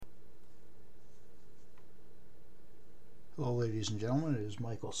Hello, ladies and gentlemen. It is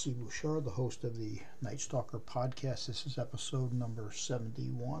Michael C. Bouchard, the host of the Stalker podcast. This is episode number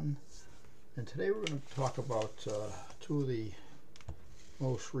 71. And today we're going to talk about two of the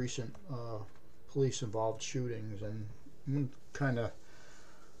most recent police-involved shootings. And I'm going to kind of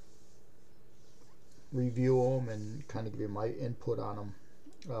review them and kind of give you my input on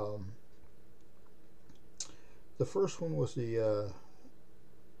them. The first one was the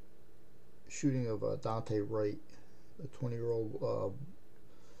shooting of Daunte Wright, a 20-year-old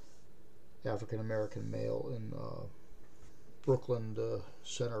African-American male in Brooklyn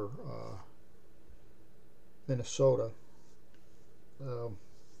Center, Minnesota.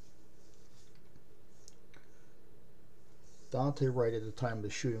 Daunte Wright, at the time of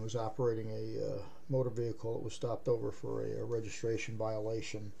the shooting, was operating a motor vehicle that was stopped over for a registration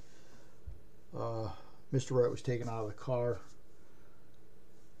violation. Mr. Wright was taken out of the car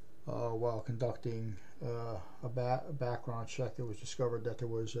while conducting a background check. It was discovered that there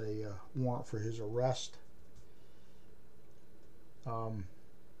was a warrant for his arrest. I'm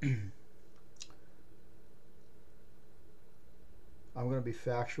going to be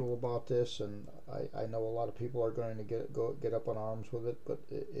factual about this, and I know a lot of people are going to get up in arms with it, but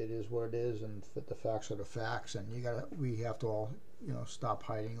it is what it is, and the facts are the facts, and we have to all stop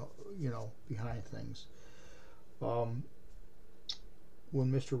hiding behind things. When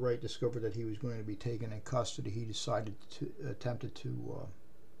Mr. Wright discovered that he was going to be taken in custody, he attempted to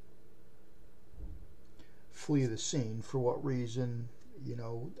flee the scene. For what reason?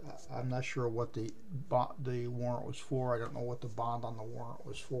 I'm not sure what the warrant was for. I don't know what the bond on the warrant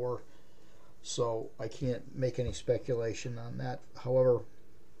was for, so I can't make any speculation on that. However,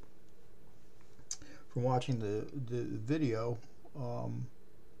 from watching the video,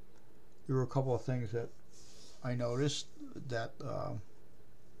 there were a couple of things that I noticed that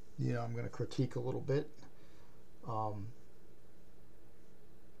I'm going to critique a little bit.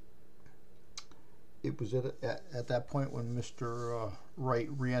 It was at that point when Mr. Wright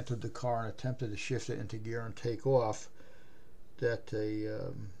re-entered the car and attempted to shift it into gear and take off that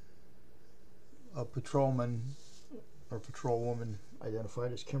a patrolman or patrolwoman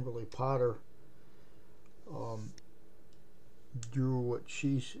identified as Kimberly Potter drew what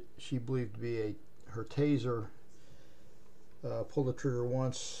she believed to be her taser, pulled the trigger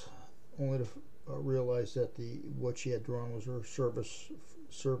once, only to realize that what she had drawn was her service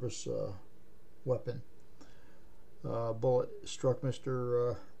weapon. Bullet struck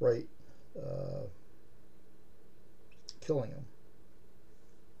Mr. Wright, killing him.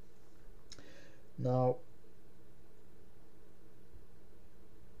 Now,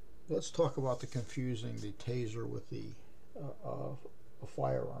 let's talk about the confusing the taser with a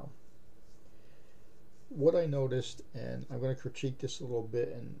firearm. What I noticed, and I'm going to critique this a little bit,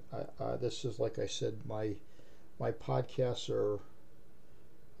 and this is, like I said, my podcasts are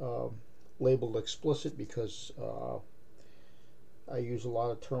labeled explicit because I use a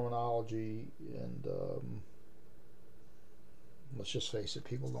lot of terminology, and let's just face it,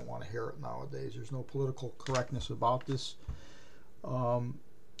 people don't want to hear it nowadays. There's no political correctness about this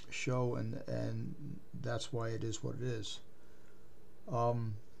show, and that's why it is what it is.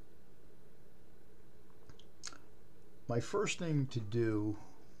 My first thing to do,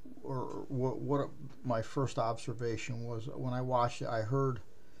 or what my first observation was, when I watched it, I heard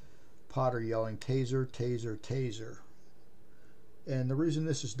Potter yelling, "Taser, taser, taser." And the reason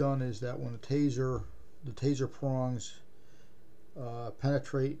this is done is that when the taser prongs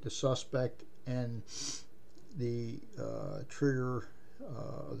penetrate the suspect and the trigger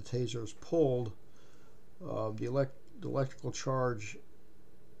of the taser is pulled, the electrical charge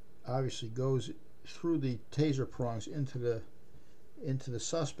obviously goes through the taser prongs into the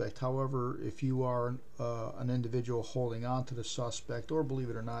suspect. However, if you are an individual holding on to the suspect, or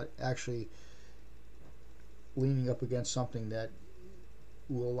believe it or not, actually leaning up against something that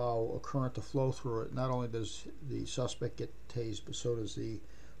will allow a current to flow through it, not only does the suspect get tased, but so does the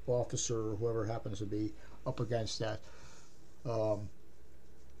officer or whoever happens to be up against that,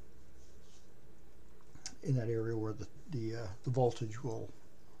 in that area where the voltage will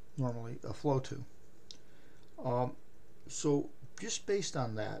normally flow to. So just based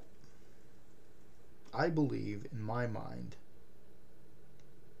on that, I believe, in my mind,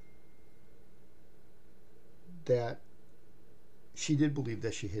 that she did believe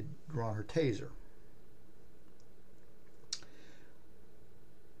that she had drawn her taser.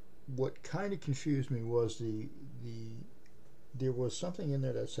 What kind of confused me was there was something in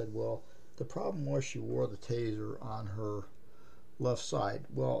there that said, well, the problem was she wore the taser on her left side.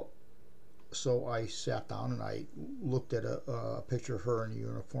 Well, So I sat down and I looked at a picture of her in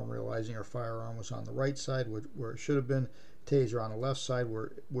uniform, realizing her firearm was on the right side where it should have been, taser on the left side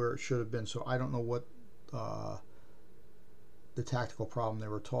where it should have been. So I don't know what the tactical problem they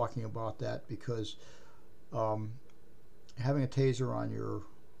were talking about that, because having a taser on your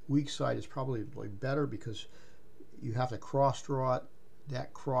weak side is probably better, because you have to cross draw it.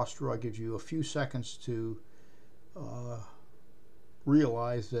 That cross draw gives you a few seconds to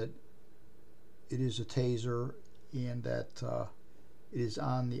realize that it is a taser and that it is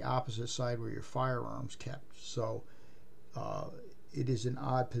on the opposite side where your firearm's kept. So it is an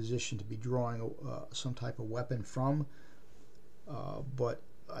odd position to be drawing some type of weapon from. But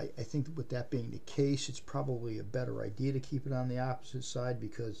I think with that being the case, it's probably a better idea to keep it on the opposite side,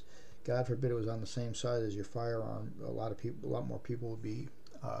 because God forbid it was on the same side as your firearm, a lot more people would be,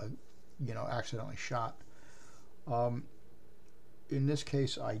 accidentally shot. In this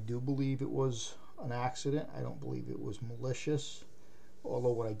case, I do believe it was an accident. I don't believe it was malicious.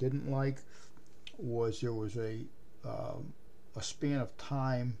 Although what I didn't like was there was a span of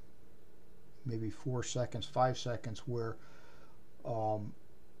time, maybe 4 seconds, 5 seconds, where her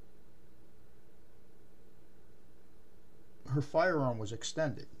firearm was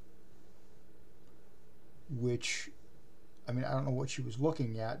extended, which, I mean, I don't know what she was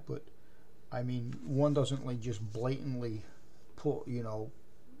looking at, but I mean, one doesn't like just blatantly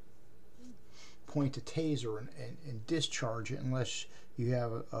point to taser and discharge it unless you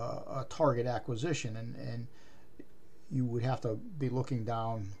have a target acquisition, and you would have to be looking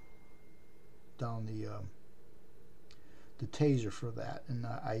down the taser for that. And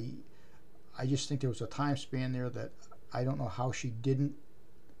I just think there was a time span there that I don't know how she didn't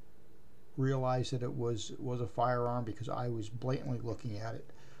realize that it was a firearm, because I was blatantly looking at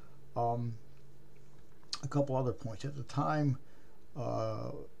it. A couple other points. At the time,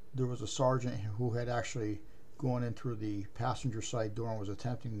 there was a sergeant who had actually gone in through the passenger side door and was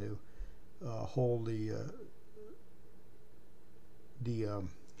attempting to hold the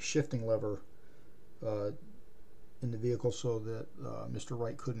shifting lever in the vehicle so that Mr.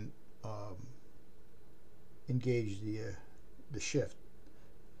 Wright couldn't engage the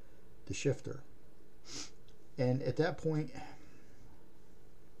shifter. And at that point,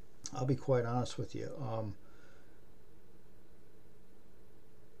 I'll be quite honest with you,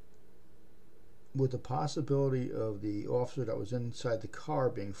 with the possibility of the officer that was inside the car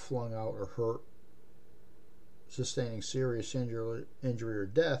being flung out or hurt, sustaining serious injury or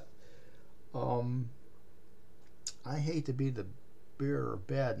death, I hate to be the bearer of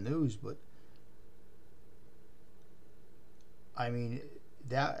bad news, but I mean,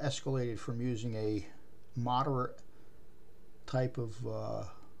 that escalated from using a moderate type of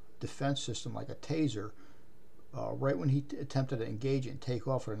defense system like a taser, right when he attempted to engage it and take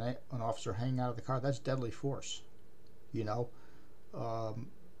off with an officer hanging out of the car. That's deadly force,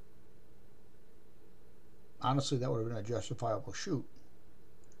 honestly, that would have been a justifiable shoot.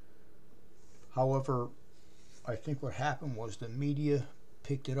 However, I think what happened was the media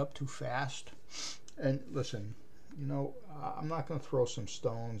picked it up too fast. And listen, I'm not going to throw some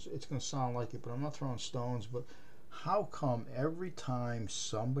stones. It's going to sound like it, but I'm not throwing stones. But how come every time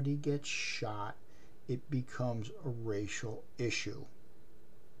somebody gets shot, it becomes a racial issue?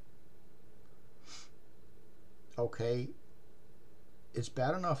 Okay, it's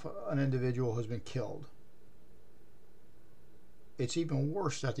bad enough an individual has been killed. It's even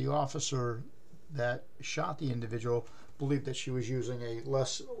worse that the officer that shot the individual believed that she was using a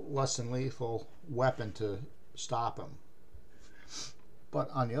less than lethal weapon to stop him. But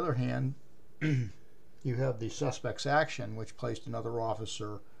on the other hand, you have the suspect's action, which placed another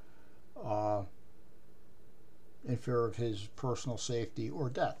officer in fear of his personal safety or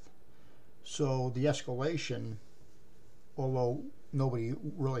death. So the escalation, although nobody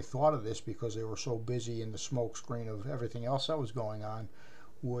really thought of this because they were so busy in the smoke screen of everything else that was going on,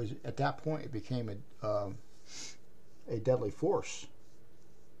 was at that point it became a deadly force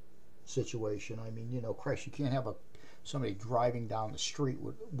situation. I mean, Christ, you can't have somebody driving down the street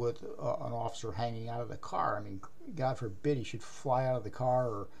with an officer hanging out of the car. I mean, God forbid he should fly out of the car,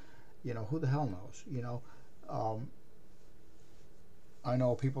 or who the hell knows. I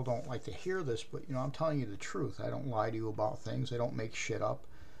know people don't like to hear this, but I'm telling you the truth. I don't lie to you about things. I don't make shit up.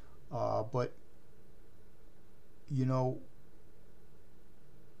 But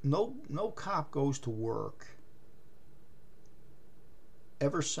no cop goes to work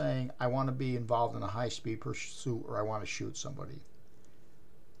ever saying, I want to be involved in a high-speed pursuit or I want to shoot somebody.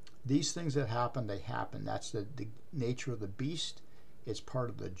 These things that happen, they happen. That's the nature of the beast. It's part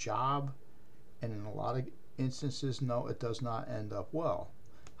of the job. And in a lot of instances, no, it does not end up well.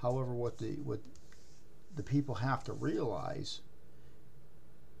 However, what the people have to realize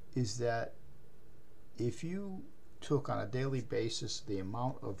is that if you took on a daily basis the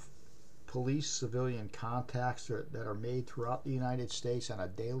amount of police civilian contacts that are made throughout the United States on a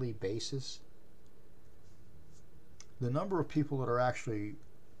daily basis, the number of people that are actually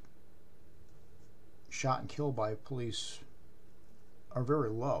shot and killed by police are very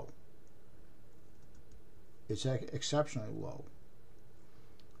low. It's exceptionally low.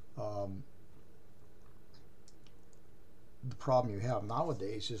 The problem you have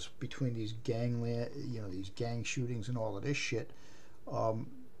nowadays is between these these gang shootings and all of this shit.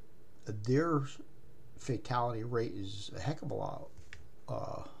 Their fatality rate is a heck of a lot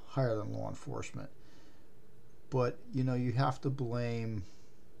higher than law enforcement. But you have to blame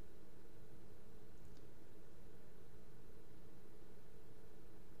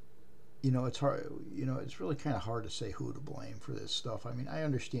it's hard. It's really kind of hard to say who to blame for this stuff. I mean, I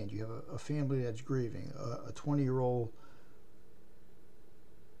understand you have a family that's grieving, a 20-year-old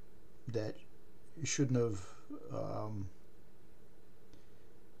that shouldn't have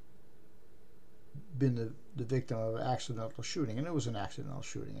been the victim of an accidental shooting, and it was an accidental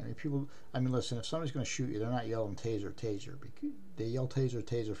shooting. I mean, listen, if somebody's going to shoot you, they're not yelling taser, taser. They yell taser,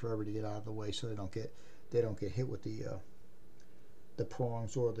 taser for everybody to get out of the way so they don't get hit with the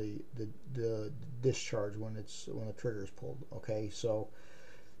prongs or the discharge when the trigger is pulled. Okay, so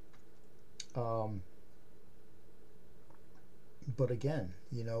but again,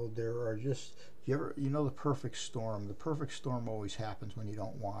 there are just the perfect storm. The perfect storm always happens when you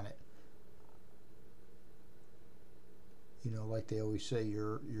don't want it. Like they always say,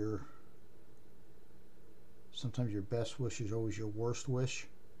 sometimes your best wish is always your worst wish,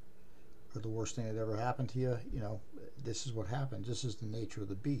 or the worst thing that ever happened to you. This is what happens. This is the nature of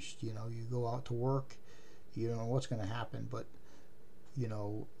the beast. You go out to work, you don't know what's going to happen, but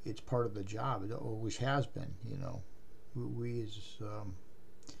it's part of the job. It always has been. We as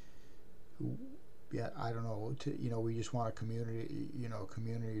I don't know. We just want a community.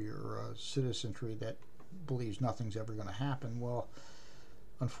 Community or a citizenry that believes nothing's ever going to happen. Well,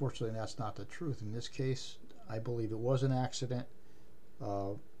 unfortunately, that's not the truth. In this case, I believe it was an accident.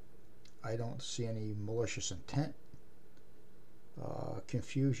 I don't see any malicious intent.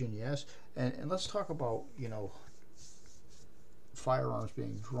 Confusion, yes. And let's talk about, firearms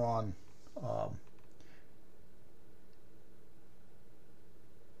being drawn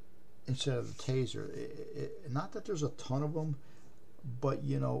instead of the taser. Not that there's a ton of them, but,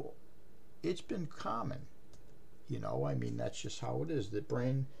 it's been common. I mean, that's just how it is. The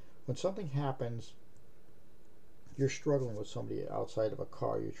brain, when something happens, you're struggling with somebody outside of a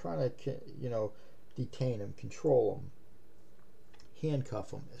car. You're trying to, detain them, control them,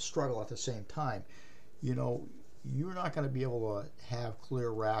 handcuff them, struggle at the same time. You're not going to be able to have clear,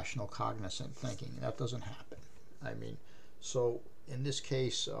 rational, cognizant thinking. That doesn't happen. I mean, so in this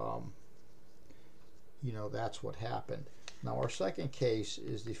case, that's what happened. Now, our second case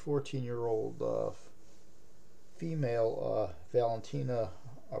is the 14-year-old female Valentina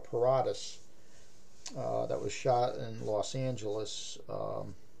Peralteras that was shot in Los Angeles.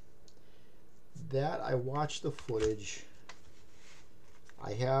 That I watched the footage.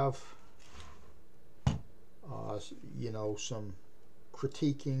 I have, some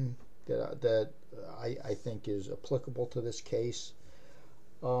critiquing that I think is applicable to this case.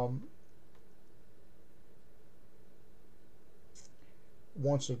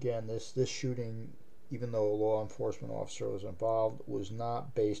 Once again, this shooting, even though a law enforcement officer was involved, was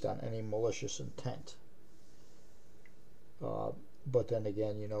not based on any malicious intent. But then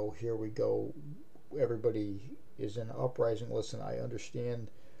again, here we go. Everybody is in an uprising. Listen, I understand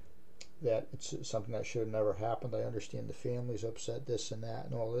that it's something that should have never happened. I understand the family's upset, this and that,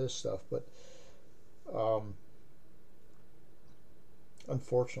 and all this stuff. But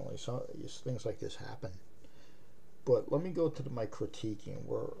unfortunately, things like this happen. But let me go to my critiquing.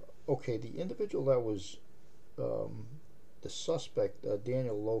 Okay, the individual that was the suspect,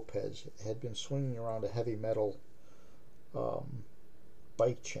 Daniel Lopez, had been swinging around a heavy metal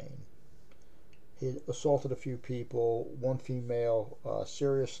bike chain. He assaulted a few people, one female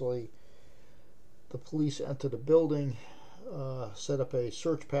seriously. The police entered the building, set up a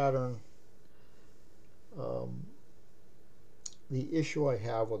search pattern. The issue I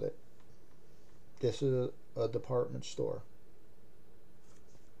have with it, this is a department store.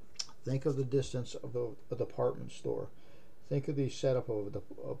 Think of the distance of a department store. Think of the setup of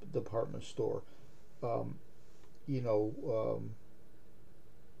a department store. You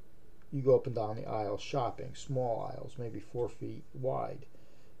go up and down the aisles shopping, small aisles, maybe 4 feet wide,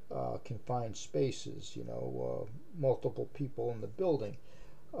 confined spaces, multiple people in the building.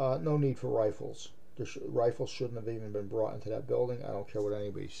 No need for rifles. Rifles shouldn't have even been brought into that building. I don't care what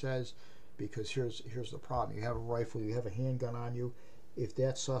anybody says, because here's the problem. You have a rifle, you have a handgun on you. If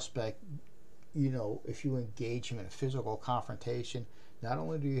that suspect, if you engage him in a physical confrontation, not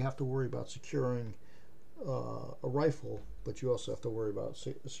only do you have to worry about securing a rifle, but you also have to worry about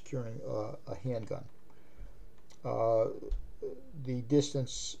securing a handgun. The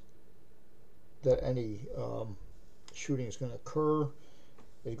distance that any shooting is going to occur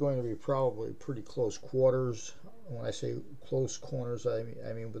is going to be probably pretty close quarters. When I say close corners, I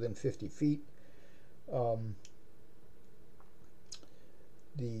mean within 50 feet.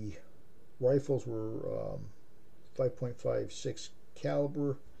 The rifles were 5.56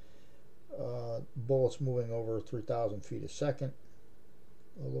 caliber, bullets moving over 3,000 feet a second.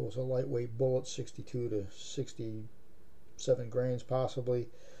 Although it's a lightweight bullet, 62 to 67 grains possibly.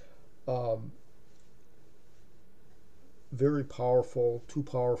 Very powerful, too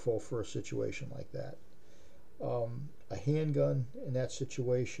powerful for a situation like that. A handgun in that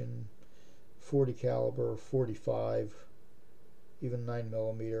situation, 40 caliber, 45, even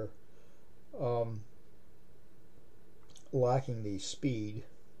 9mm, lacking the speed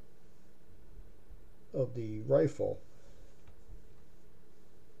of the rifle.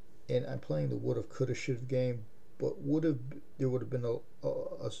 And I'm playing the would have, could have, should have game, but there would have been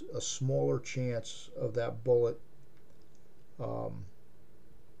a smaller chance of that bullet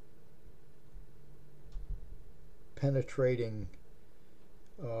penetrating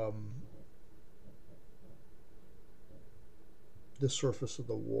the surface of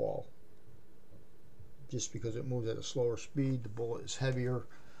the wall, just because it moves at a slower speed. The bullet is heavier.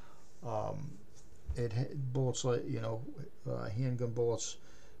 Bullets like handgun bullets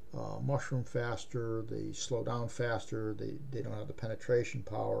mushroom faster. They slow down faster. They don't have the penetration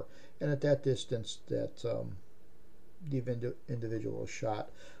power, and at that distance that the individual shot,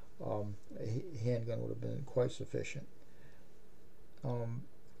 a handgun would have been quite sufficient. I'm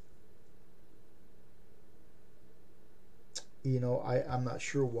not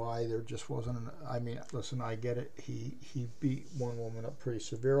sure why there just wasn't I mean, listen, I get it. He beat one woman up pretty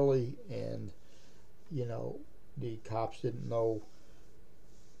severely, and the cops didn't know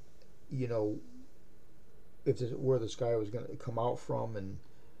where this guy was going to come out from, and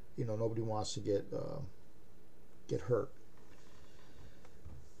nobody wants to get hurt.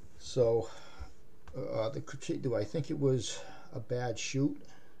 So the critique, do I think it was a bad shoot?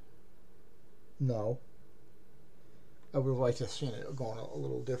 No. I would have liked to have seen it going a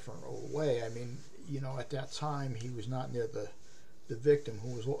little different way. I mean, at that time he was not near the victim,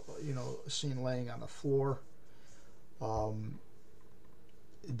 who was seen laying on the floor.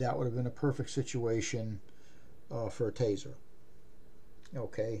 That would have been a perfect situation for a taser.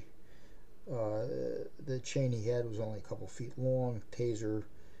 Okay. The chain he had was only a couple feet long. Taser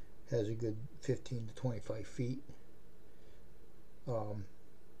has a good 15 to 25 feet.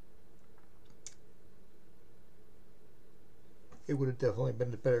 It would have definitely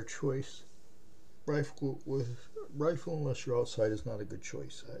been a better choice. Rifle, unless you're outside, is not a good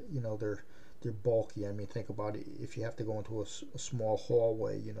choice. They're bulky. I mean, think about it. If you have to go into a small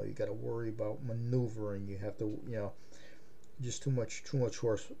hallway, you got to worry about maneuvering. You have to, just too much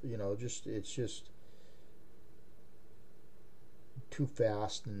horse. It's just too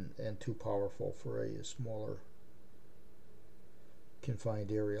fast and too powerful for a smaller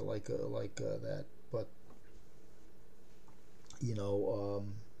confined area like that. But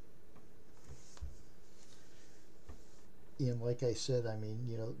and like I said, I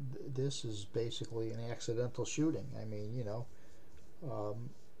mean, this is basically an accidental shooting. I mean,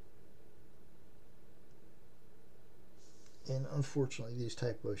 and unfortunately, these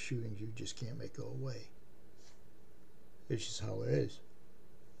type of shootings you just can't make go away. It's just how it is.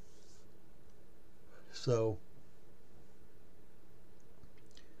 So,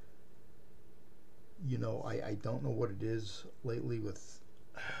 I don't know what it is lately with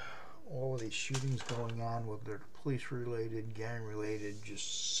all of these shootings going on, whether they're police related, gang related,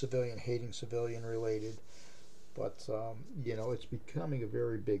 just civilian hating civilian related. But it's becoming a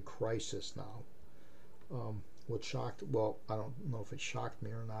very big crisis now. What shocked, well, I don't know if it shocked me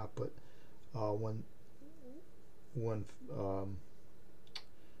or not, but when who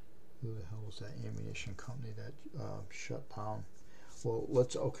the hell was that ammunition company that shut down? Well,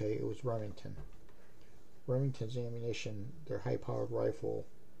 it was Remington. Remington's ammunition, their high-powered rifle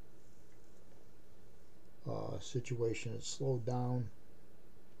situation has slowed down.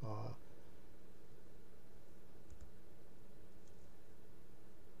 I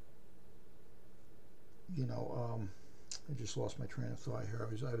just lost my train of thought here. I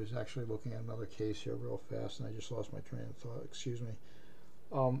was actually looking at another case here real fast, and I just lost my train of thought. Excuse me.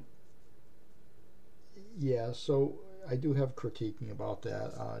 Um, yeah, so I do have critiquing about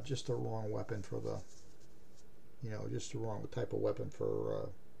that. Just the wrong weapon for the, just the wrong type of weapon for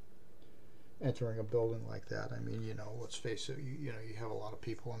entering a building like that. I mean, let's face it. You have a lot of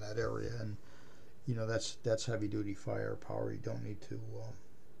people in that area, and that's heavy duty firepower. You don't need to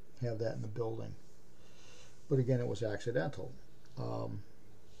have that in the building. But again, it was accidental. Um,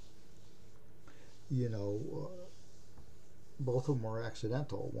 you know, both of them were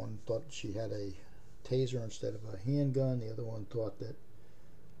accidental. One thought she had a taser instead of a handgun. The other one thought that,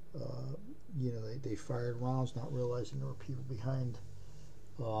 they fired rounds, not realizing there were people behind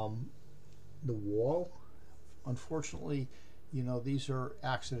the wall. Unfortunately, these are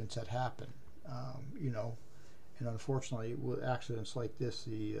accidents that happen. And unfortunately, with accidents like this,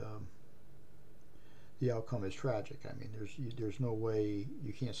 the outcome is tragic. I mean, there's no way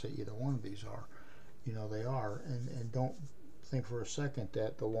you can't say either one of these are. They are, and don't think for a second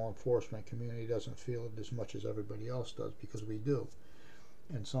that the law enforcement community doesn't feel it as much as everybody else does, because we do.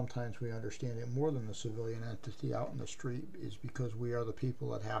 And sometimes we understand it more than the civilian entity out in the street, is because we are the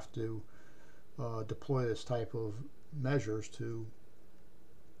people that have to deploy this type of measures to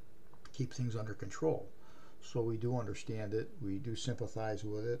keep things under control. So we do understand it. We do sympathize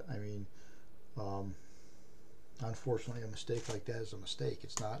with it. I mean, unfortunately, a mistake like that is a mistake.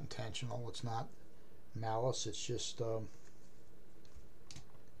 It's not intentional. It's not malice. It's just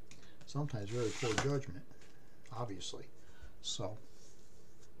sometimes very poor judgment, obviously. So,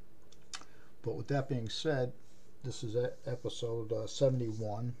 but with that being said, this is episode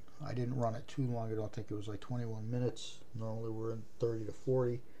 71. I didn't run it too long. I don't think it was like 21 minutes. Normally we're in 30 to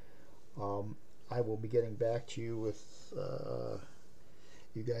 40. I will be getting back to you with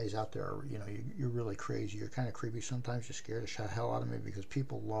you guys out there. You're really crazy. You're kind of creepy sometimes. You're scared the hell out of me, because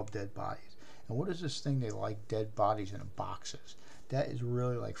people love dead bodies. And what is this thing they like dead bodies in boxes? That is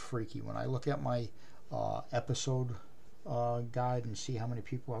really like freaky. When I look at my episode guide and see how many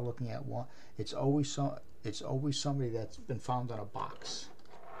people are looking at one, it's always somebody that's been found in a box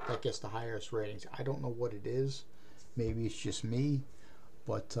that gets the highest ratings. I don't know what it is. Maybe it's just me,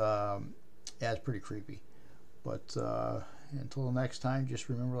 but yeah, it's pretty creepy. But until the next time, just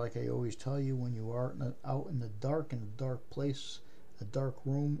remember, like I always tell you, when you are out in a dark place, a dark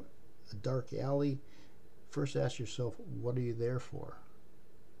room, a dark alley, first ask yourself, what are you there for?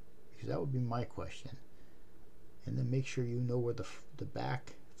 Because that would be my question. And then make sure you know where the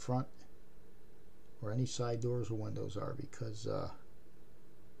back, front, or any side doors or windows are, because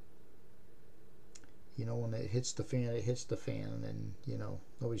when it hits the fan, it hits the fan, and then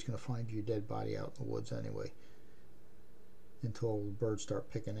nobody's going to find your dead body out in the woods anyway, until the birds start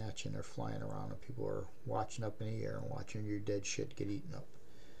picking at you and they're flying around and people are watching up in the air and watching your dead shit get eaten up.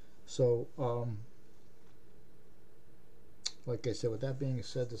 So like I said, with that being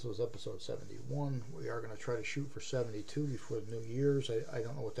said, this was episode 71. We are going to try to shoot for 72 before the New Year's. I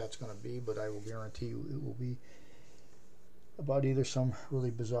don't know what that's going to be, but I will guarantee you it will be about either some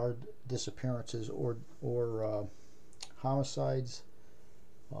really bizarre disappearances or homicides.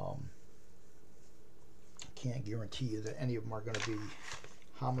 I can't guarantee you that any of them are going to be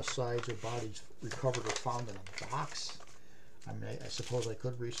homicides or bodies recovered or found in a box. I mean, I suppose I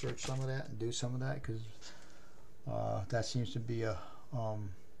could research some of that and do some of that, because that seems to be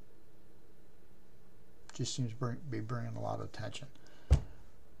just seems to be bringing a lot of attention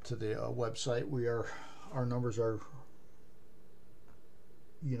to the website. Our numbers are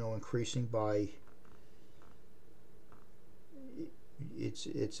increasing by,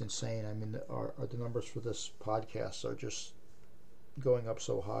 it's insane. I mean, the numbers for this podcast are just going up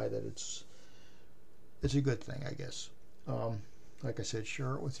so high that it's a good thing, I guess. Like I said,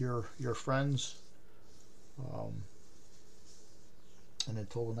 share it with your friends. And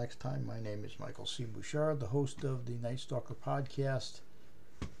until the next time, my name is Michael C. Bouchard, the host of the Night Stalker podcast.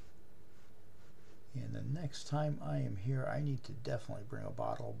 And the next time I am here, I need to definitely bring a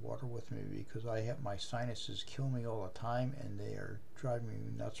bottle of water with me, because my sinuses kill me all the time, and they are driving me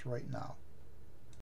nuts right now.